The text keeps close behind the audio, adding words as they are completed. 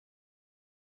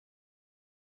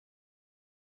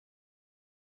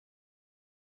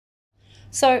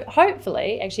So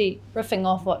hopefully, actually riffing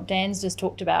off what Dan's just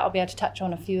talked about, I'll be able to touch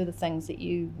on a few of the things that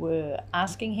you were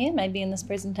asking here, maybe in this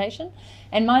presentation.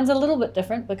 And mine's a little bit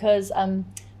different because I'm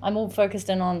all focused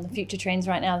in on the future trends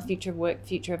right now, the future of work,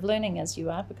 future of learning, as you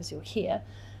are, because you're here.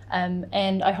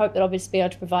 And I hope that I'll just be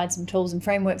able to provide some tools and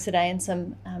frameworks today and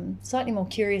some slightly more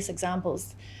curious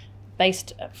examples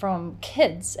based from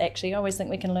kids, actually. I always think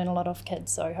we can learn a lot off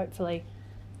kids, so hopefully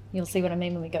you'll see what I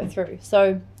mean when we go through.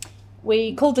 So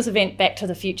we called this event Back to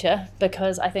the Future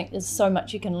because I think there's so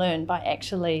much you can learn by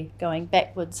actually going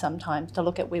backwards sometimes to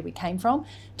look at where we came from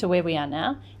to where we are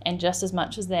now, and just as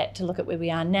much as that to look at where we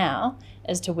are now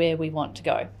as to where we want to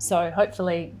go. So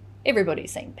hopefully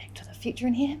everybody's seen Back to the Future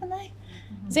in here, haven't they?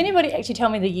 Mm-hmm. Does anybody actually tell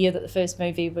me the year that the first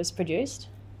movie was produced?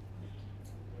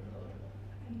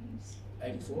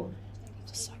 84.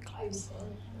 So close.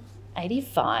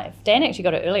 85. Dan actually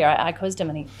got it earlier. I quizzed him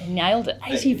and he nailed it.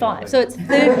 85. So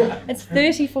it's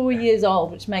 34 years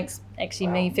old, which makes actually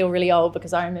me feel really old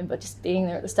because I remember just being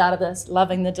there at the start of this,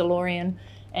 loving the DeLorean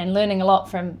and learning a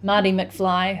lot from Marty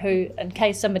McFly, who, in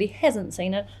case somebody hasn't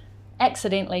seen it,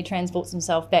 accidentally transports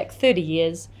himself back 30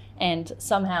 years and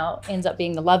somehow ends up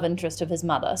being the love interest of his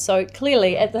mother. So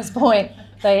clearly at this point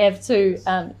they have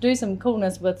to do some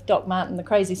coolness with Doc Martin, the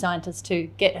crazy scientist, to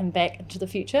get him back into the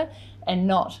future and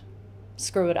not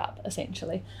screw it up,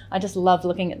 essentially. I just love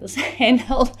looking at this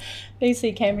handheld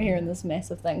PC camera here and this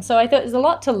massive thing. So I thought there's a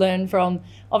lot to learn from,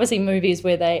 obviously, movies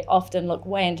where they often look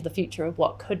way into the future of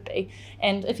what could be.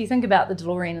 And if you think about the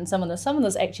DeLorean and some of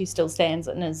this actually still stands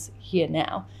and is here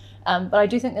now. But I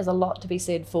do think there's a lot to be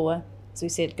said for, as we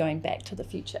said, going back to the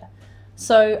future.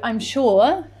 So I'm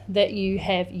sure that you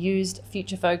have used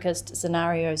future-focused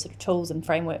scenarios, sort of tools and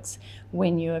frameworks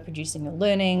when you are producing your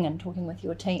learning and talking with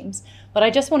your teams. But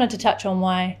I just wanted to touch on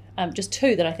why, just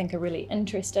two that I think are really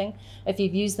interesting. If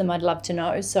you've used them, I'd love to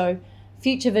know. So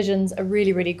future visions are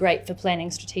really, really great for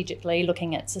planning strategically,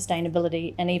 looking at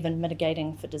sustainability and even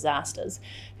mitigating for disasters.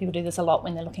 People do this a lot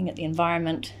when they're looking at the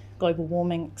environment, global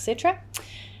warming, etc.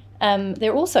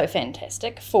 They're also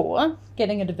fantastic for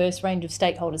getting a diverse range of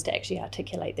stakeholders to actually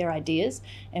articulate their ideas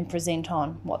and present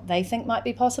on what they think might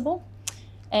be possible.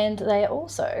 And they are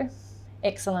also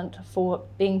excellent for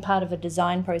being part of a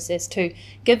design process to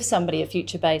give somebody a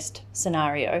future-based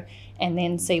scenario and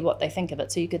then see what they think of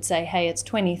it. So you could say, hey, it's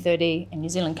 2030 and New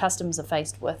Zealand Customs are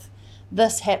faced with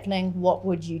this happening. What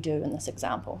would you do in this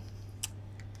example?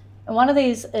 And one of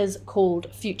these is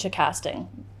called future casting.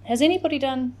 Has anybody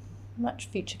done much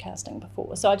future casting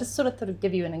before? So I just sort of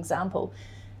give you an example.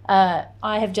 I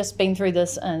have just been through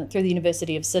this through the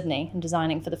University of Sydney and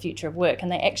designing for the future of work,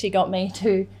 and they actually got me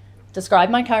to describe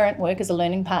my current work as a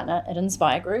learning partner at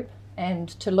Inspire Group and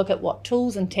to look at what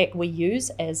tools and tech we use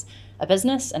as a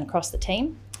business and across the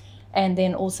team, and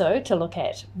then also to look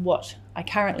at what I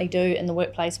currently do in the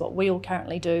workplace, what we all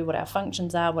currently do, what our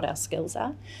functions are, what our skills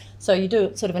are. So you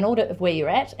do sort of an audit of where you're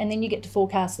at, and then you get to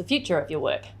forecast the future of your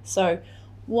work. So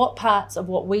what parts of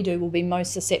what we do will be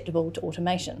most susceptible to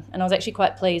automation? And I was actually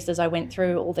quite pleased as I went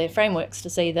through all their frameworks to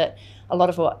see that a lot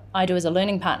of what I do as a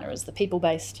learning partner is the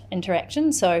people-based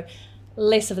interaction. So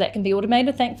less of that can be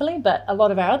automated, thankfully, but a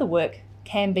lot of our other work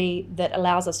can be that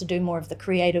allows us to do more of the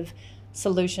creative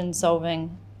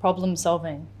solution-solving,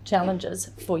 problem-solving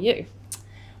challenges for you.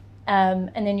 And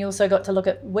then you also got to look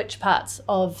at which parts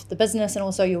of the business and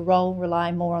also your role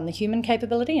rely more on the human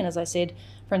capability. And as I said,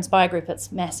 for Inspire Group,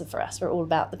 it's massive for us. We're all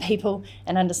about the people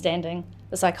and understanding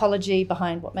the psychology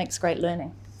behind what makes great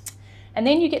learning. And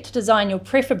then you get to design your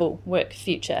preferable work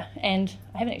future. And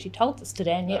I haven't actually told this to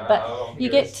Dan yet, but you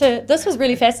get to, this was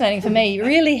really fascinating for me. You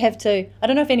really have to, I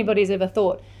don't know if anybody's ever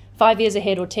thought 5 years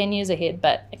ahead or 10 years ahead,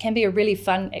 but it can be a really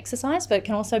fun exercise, but it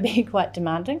can also be quite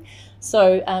demanding.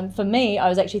 So for me, I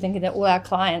was actually thinking that all our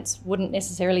clients wouldn't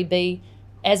necessarily be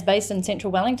as based in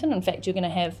central Wellington. In fact, you're going to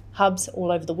have hubs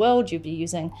all over the world. You'll be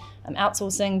using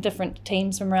outsourcing, different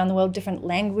teams from around the world, different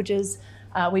languages.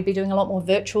 We'd be doing a lot more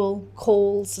virtual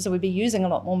calls, so we'd be using a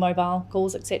lot more mobile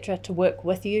calls, etc., to work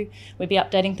with you. We'd be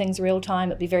updating things real time.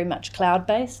 It'd be very much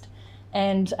cloud-based.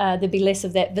 And there'd be less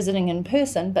of that visiting in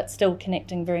person, but still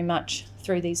connecting very much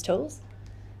through these tools.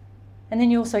 And then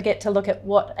you also get to look at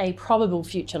what a probable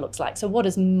future looks like. So what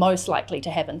is most likely to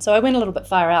happen? So I went a little bit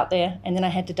far out there, and then I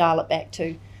had to dial it back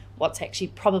to what's actually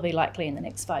probably likely in the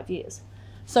next 5 years.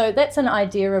 So that's an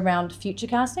idea around future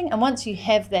casting. And once you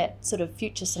have that sort of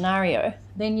future scenario,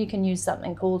 then you can use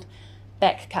something called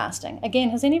backcasting.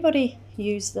 Again, has anybody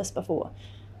used this before?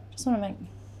 Just want to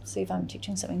see if I'm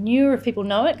teaching something new or if people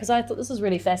know it, because I thought this was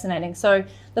really fascinating. So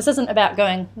this isn't about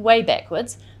going way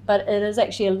backwards, but it is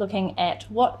actually looking at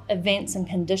what events and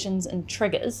conditions and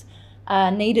triggers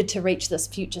are needed to reach this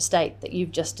future state that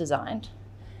you've just designed.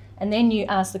 And then you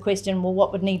ask the question, well,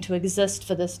 what would need to exist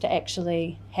for this to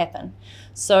actually happen?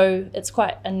 So it's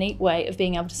quite a neat way of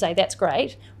being able to say, that's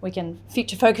great, we can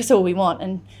future focus all we want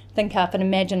and think up and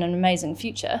imagine an amazing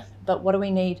future, but what do we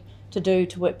need to do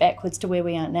to work backwards to where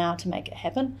we are now to make it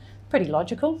happen? Pretty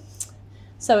logical.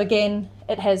 So again,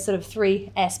 it has sort of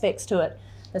three aspects to it.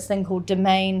 This thing called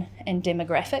domain and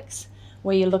demographics,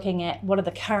 where you're looking at what are the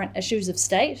current issues of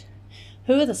state,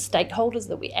 who are the stakeholders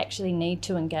that we actually need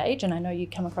to engage, and I know you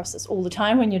come across this all the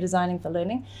time when you're designing for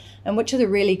learning, and which are the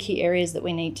really key areas that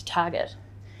we need to target.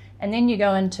 And then you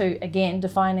go into, again,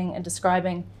 defining and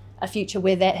describing a future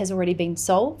where that has already been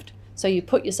solved, so you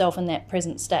put yourself in that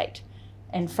present state,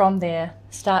 and from there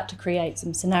start to create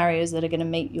some scenarios that are going to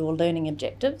meet your learning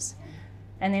objectives.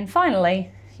 And then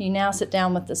finally, you now sit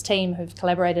down with this team who've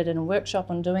collaborated in a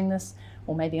workshop on doing this,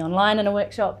 or maybe online in a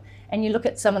workshop, and you look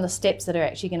at some of the steps that are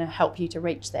actually going to help you to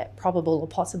reach that probable or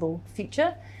possible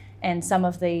future, and some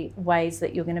of the ways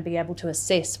that you're going to be able to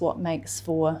assess what makes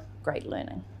for great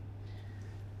learning.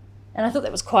 And I thought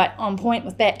that was quite on point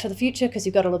with Back to the Future, because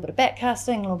you've got a little bit of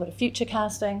backcasting, a little bit of future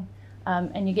casting,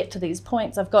 and you get to these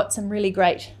points. I've got some really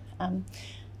great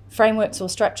frameworks or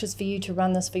structures for you to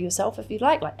run this for yourself if you'd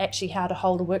like actually how to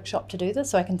hold a workshop to do this,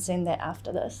 so I can send that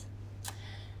after this.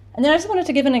 And then I just wanted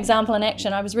to give an example in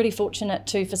action. I was really fortunate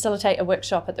to facilitate a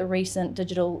workshop at the recent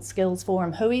Digital Skills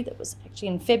Forum Hui that was actually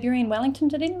in February in Wellington.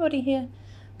 Did anybody here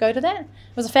go to that?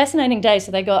 It was a fascinating day. So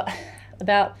they got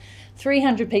about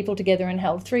 300 people together and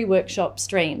held 3 workshop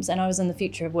streams, and I was in the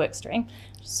Future of Work stream,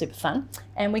 which was super fun.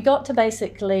 And we got to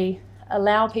basically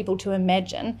allow people to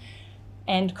imagine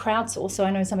and crowdsource. So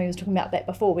I know somebody was talking about that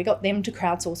before. We got them to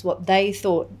crowdsource what they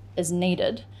thought is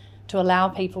needed to allow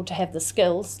people to have the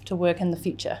skills to work in the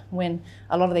future when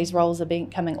a lot of these roles are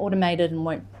becoming automated and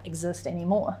won't exist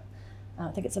anymore. I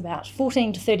think it's about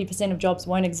 14 to 30% of jobs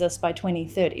won't exist by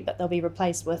 2030, but they'll be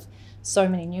replaced with so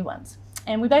many new ones.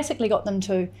 And we basically got them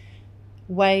to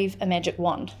wave a magic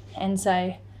wand and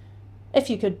say, if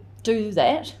you could do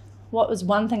that, what was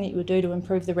one thing that you would do to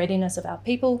improve the readiness of our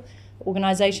people,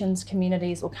 organisations,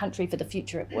 communities, or country for the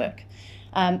future of work?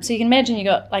 So you can imagine you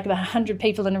got like about 100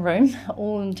 people in a room,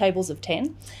 all in tables of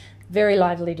 10, very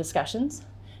lively discussions.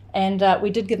 And we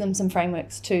did give them some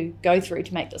frameworks to go through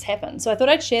to make this happen. So I thought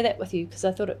I'd share that with you because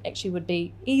I thought it actually would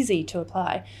be easy to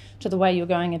apply to the way you're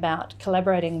going about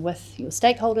collaborating with your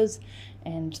stakeholders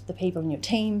and the people in your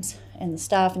teams and the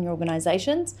staff in your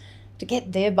organisations to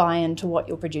get their buy-in to what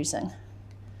you're producing.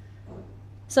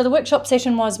 So the workshop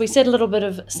session was, we set a little bit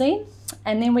of scene,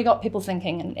 and then we got people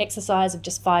thinking, an exercise of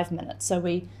just 5 minutes. So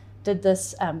we did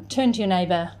this, turn to your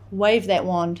neighbour, wave that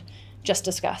wand, just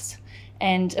discuss.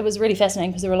 And it was really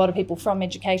fascinating because there were a lot of people from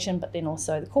education, but then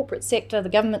also the corporate sector, the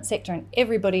government sector, and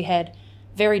everybody had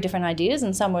very different ideas,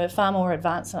 and some were far more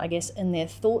advanced, I guess, in their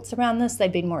thoughts around this.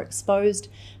 They'd been more exposed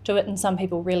to it, and some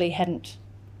people really hadn't,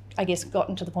 I guess,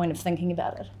 gotten to the point of thinking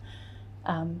about it,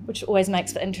 which always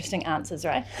makes for interesting answers,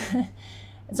 right?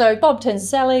 So Bob turns to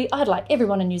Sally, I'd like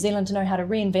everyone in New Zealand to know how to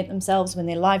reinvent themselves when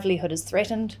their livelihood is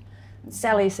threatened. And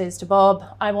Sally says to Bob,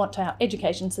 I want our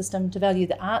education system to value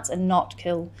the arts and not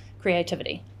kill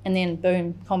creativity. And then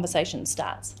boom, conversation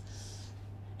starts.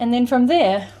 And then from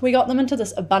there, we got them into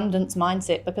this abundance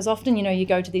mindset, because often, you know, you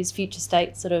go to these future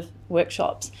state sort of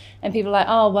workshops and people are like,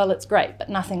 oh, well, it's great, but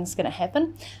nothing's going to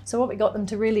happen. So what we got them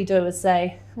to really do is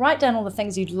say, write down all the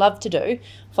things you'd love to do,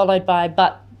 followed by,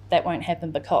 but that won't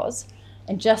happen because,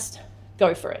 and just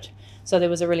go for it. So there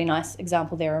was a really nice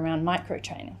example there around micro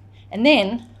training. And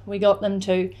then we got them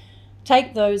to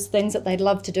take those things that they'd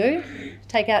love to do,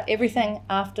 take out everything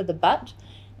after the but,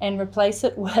 and replace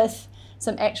it with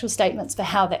some actual statements for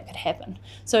how that could happen.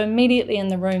 So immediately in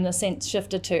the room, the sense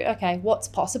shifted to, okay, what's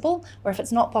possible? Or if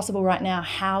it's not possible right now,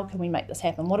 how can we make this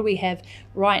happen? What do we have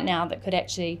right now that could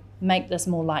actually make this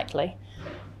more likely?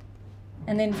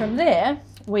 And then from there,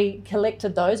 we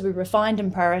collected those, we refined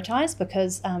and prioritised,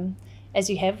 because as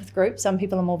you have with groups, some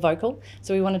people are more vocal,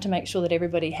 so we wanted to make sure that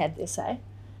everybody had their say.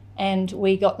 And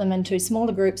we got them into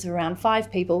smaller groups of around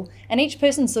 5 people, and each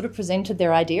person sort of presented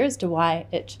their idea as to why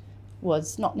it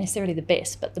was not necessarily the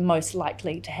best, but the most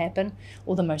likely to happen,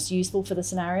 or the most useful for the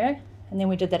scenario. And then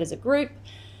we did that as a group,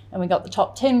 and we got the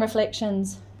top 10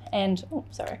 reflections, and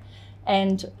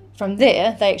from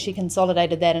there, they actually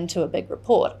consolidated that into a big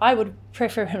report. I would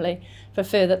preferably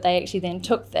prefer that they actually then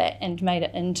took that and made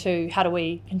it into how do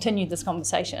we continue this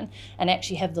conversation and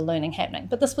actually have the learning happening.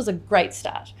 But this was a great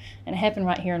start, and it happened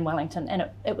right here in Wellington,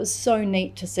 and it was so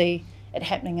neat to see it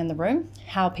happening in the room,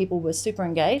 how people were super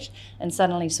engaged and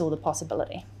suddenly saw the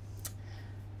possibility.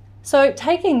 So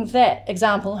taking that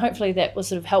example, hopefully that was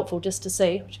sort of helpful just to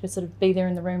see, which could sort of be there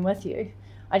in the room with you.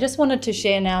 I just wanted to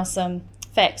share now some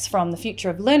facts from the Future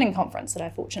of Learning conference that I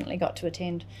fortunately got to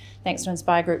attend thanks to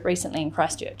Inspire Group recently in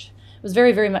Christchurch. It was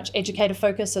very, very much educator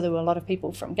focused, so there were a lot of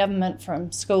people from government,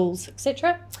 from schools,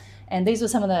 etc. And these were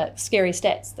some of the scary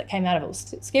stats that came out of it. It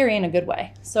was scary in a good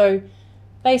way. So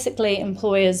basically,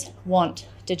 employers want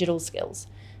digital skills.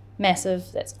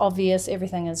 Massive, that's obvious.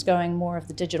 Everything is going more of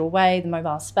the digital way, the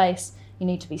mobile space. You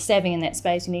need to be savvy in that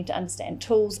space. You need to understand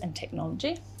tools and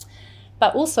technology.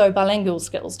 But also bilingual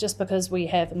skills, just because we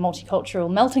have a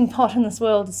multicultural melting pot in this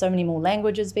world, there's so many more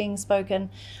languages being spoken,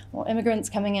 more immigrants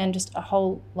coming in, just a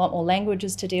whole lot more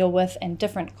languages to deal with and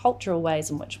different cultural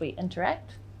ways in which we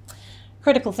interact.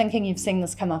 Critical thinking, you've seen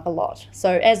this come up a lot.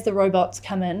 So as the robots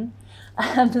come in,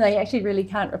 they actually really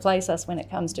can't replace us when it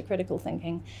comes to critical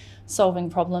thinking,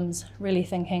 solving problems, really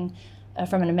thinking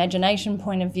from an imagination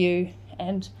point of view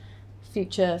and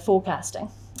future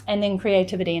forecasting. And then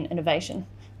creativity and innovation.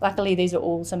 Luckily, these are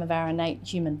all some of our innate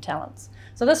human talents.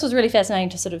 So this was really fascinating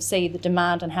to sort of see the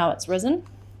demand and how it's risen.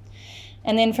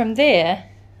 And then from there,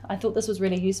 I thought this was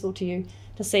really useful to you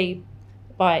to see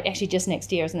by actually just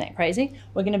next year, isn't that crazy?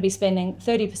 We're going to be spending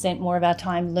 30% more of our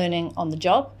time learning on the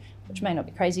job, which may not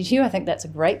be crazy to you. I think that's a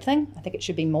great thing. I think it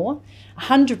should be more.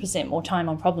 100% more time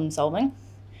on problem solving.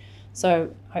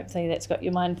 So hopefully that's got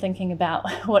your mind thinking about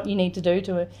what you need to do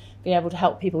to be able to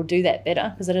help people do that better,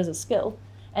 because it is a skill.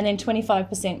 And then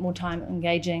 25% more time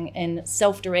engaging in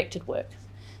self-directed work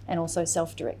and also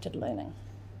self-directed learning.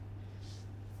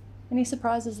 Any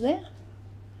surprises there?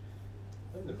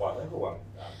 I think the bilingual one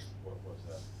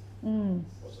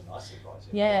was a nice surprise.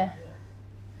 Yeah.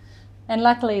 And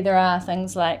luckily there are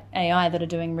things like AI that are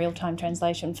doing real-time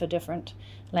translation for different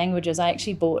languages. I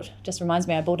actually just reminds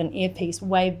me, I bought an earpiece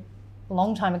a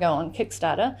long time ago on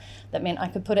Kickstarter that meant I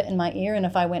could put it in my ear, and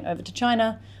if I went over to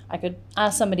China, I could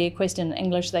ask somebody a question in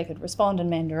English, they could respond in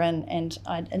Mandarin, and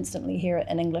I'd instantly hear it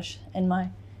in English in my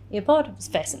earpod. It was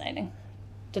fascinating.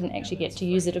 Didn't actually get to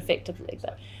use it effectively,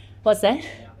 but what's that?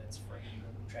 Now that's free in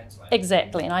Google Translate.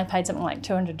 Exactly, and I paid something like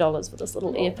 $200 for this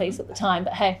little earpiece at the time,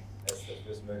 but hey. That's the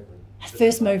first mover.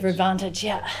 First mover advantage,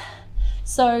 yeah.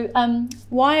 So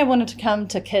why I wanted to come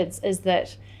to kids is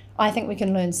that I think we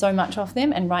can learn so much off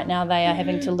them, and right now they are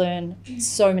having to learn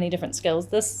so many different skills.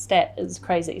 This stat is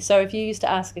crazy. So if you used to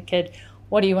ask a kid,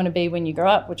 what do you want to be when you grow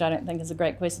up, which I don't think is a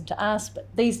great question to ask, but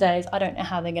these days I don't know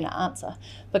how they're going to answer,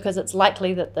 because it's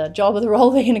likely that the job or the role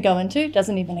they're going to go into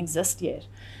doesn't even exist yet.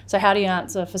 So how do you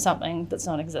answer for something that's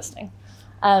not existing?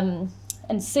 And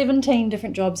 17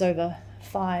 different jobs over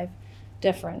 5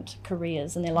 different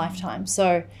careers in their lifetime.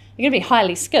 So you're going to be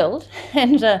highly skilled,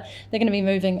 and they're going to be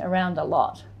moving around a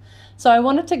lot. So I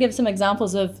wanted to give some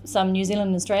examples of some New Zealand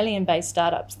and Australian-based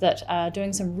startups that are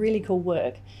doing some really cool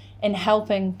work in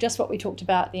helping, just what we talked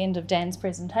about at the end of Dan's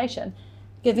presentation,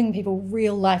 giving people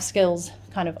real life skills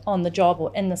kind of on the job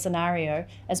or in the scenario,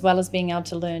 as well as being able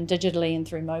to learn digitally and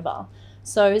through mobile.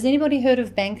 So has anybody heard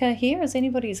of Banker here? Has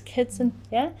anybody's kids in?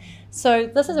 Yeah? So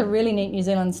this is a really neat New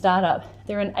Zealand startup.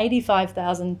 There are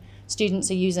 85,000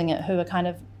 students are using it who are kind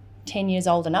of 10 years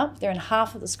old and up. They're in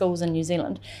half of the schools in New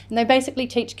Zealand. And they basically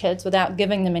teach kids, without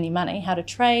giving them any money, how to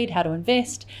trade, how to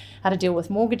invest, how to deal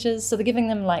with mortgages. So they're giving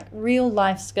them like real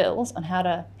life skills on how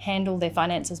to handle their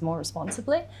finances more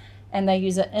responsibly. And they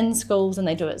use it in schools, and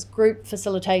they do it as group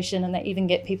facilitation, and they even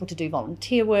get people to do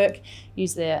volunteer work,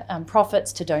 use their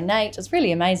profits to donate. It's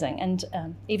really amazing,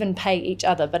 and even pay each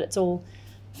other, but it's all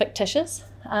fictitious.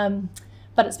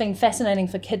 But it's been fascinating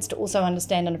for kids to also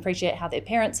understand and appreciate how their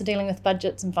parents are dealing with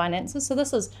budgets and finances. So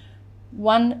this is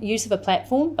one use of a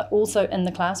platform, but also in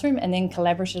the classroom and then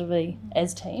collaboratively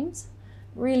as teams.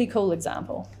 Really cool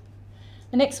example.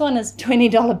 The next one is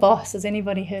 $20 Boss. Has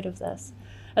anybody heard of this?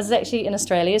 This is actually in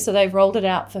Australia, so they've rolled it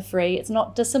out for free. It's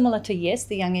not dissimilar to Yes,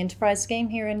 the Young Enterprise Scheme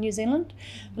here in New Zealand,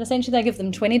 but essentially they give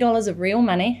them $20 of real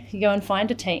money. You go and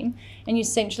find a team, and you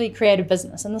essentially create a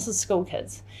business, and this is school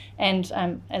kids.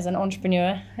 And as an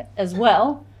entrepreneur as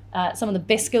well, some of the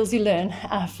best skills you learn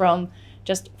are from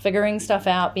just figuring stuff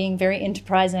out, being very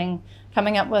enterprising,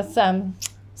 coming up with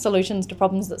solutions to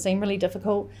problems that seem really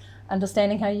difficult,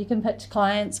 understanding how you can pitch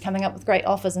clients, coming up with great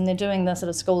offers, and they're doing this at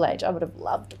a school age. I would have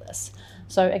loved this.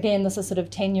 So again, this is sort of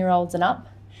 10-year-olds and up.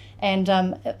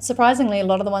 And surprisingly, a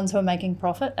lot of the ones who are making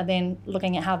profit are then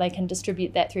looking at how they can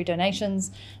distribute that through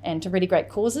donations and to really great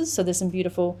causes. So there's some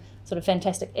beautiful sort of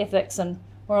fantastic ethics and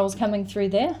morals coming through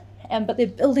there. But they're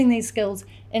building these skills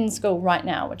in school right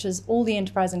now, which is all the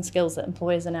enterprising skills that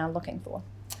employers are now looking for.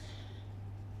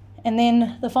 And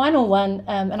then the final one,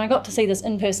 and I got to see this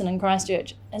in person in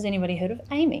Christchurch. Has anybody heard of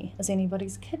Amy? Is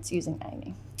anybody's kids using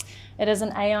Amy? It is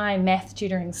an AI math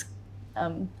tutoring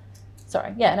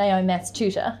an AI maths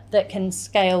tutor that can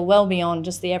scale well beyond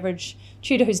just the average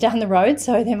tutor who's down the road.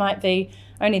 So there might be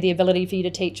only the ability for you to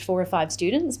teach 4 or 5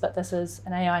 students, but this is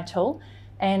an AI tool.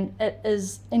 And it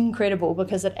is incredible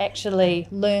because it actually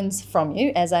learns from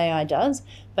you, as AI does,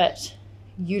 but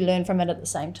you learn from it at the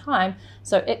same time.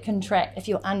 So it can track if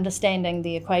you're understanding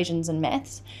the equations in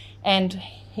maths. And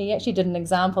he actually did an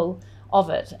example of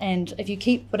it. And if you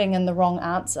keep putting in the wrong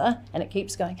answer and it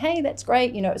keeps going, hey, that's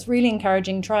great, it's really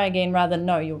encouraging, try again, rather than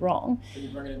no, you're wrong. Can you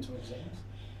bring it into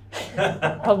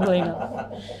exams? Probably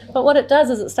not. But what it does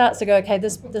is it starts to go, okay,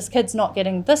 this kid's not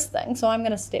getting this thing, so I'm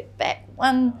going to step back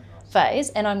one phase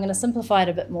and I'm going to simplify it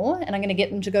a bit more, and I'm going to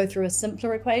get them to go through a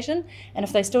simpler equation, and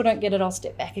if they still don't get it, I'll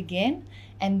step back again.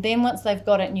 And then once they've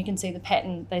got it and you can see the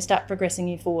pattern, they start progressing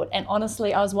you forward. And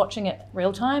honestly, I was watching it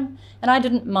real time, and I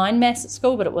didn't mind maths at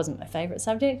school, but it wasn't my favourite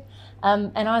subject.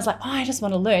 And I was like, I just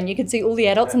want to learn. You could see all the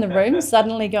adults in the room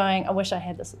suddenly going, I wish I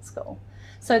had this at school.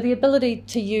 So the ability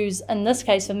to use, in this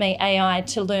case for me, AI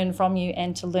to learn from you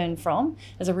and to learn from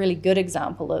is a really good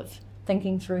example of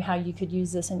thinking through how you could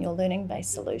use this in your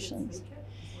learning-based solutions.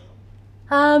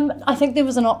 I think there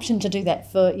was an option to do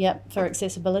that for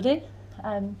accessibility.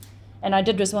 And I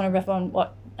did just want to riff on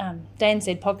what Dan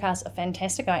said. Podcasts are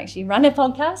fantastic. I actually run a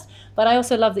podcast, but I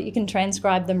also love that you can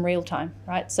transcribe them real time,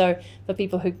 right? So for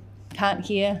people who can't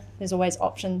hear, there's always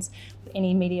options with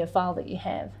any media file that you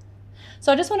have.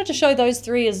 So I just wanted to show those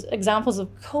 3 as examples of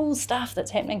cool stuff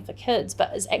that's happening for kids,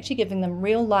 but is actually giving them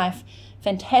real life,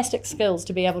 fantastic skills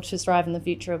to be able to thrive in the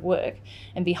future of work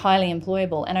and be highly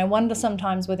employable. And I wonder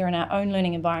sometimes whether in our own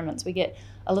learning environments we get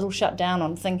a little shut down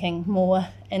on thinking more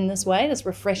in this way, this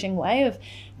refreshing way of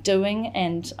doing.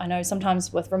 And I know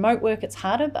sometimes with remote work it's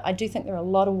harder, but I do think there are a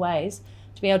lot of ways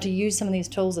to be able to use some of these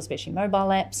tools, especially mobile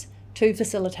apps, to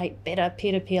facilitate better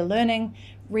peer-to-peer learning,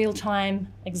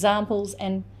 real-time examples,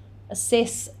 and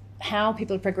assess how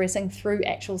people are progressing through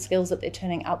actual skills that they're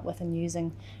turning up with and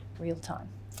using real time.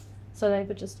 So they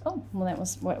were just, that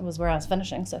was where I was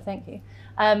finishing, so thank you.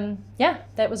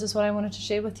 That was just what I wanted to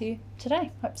share with you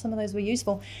today. Hope some of those were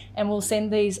useful. And we'll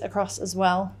send these across as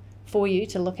well for you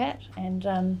to look at, and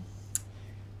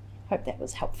hope that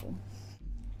was helpful.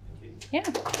 Thank you.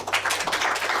 Yeah.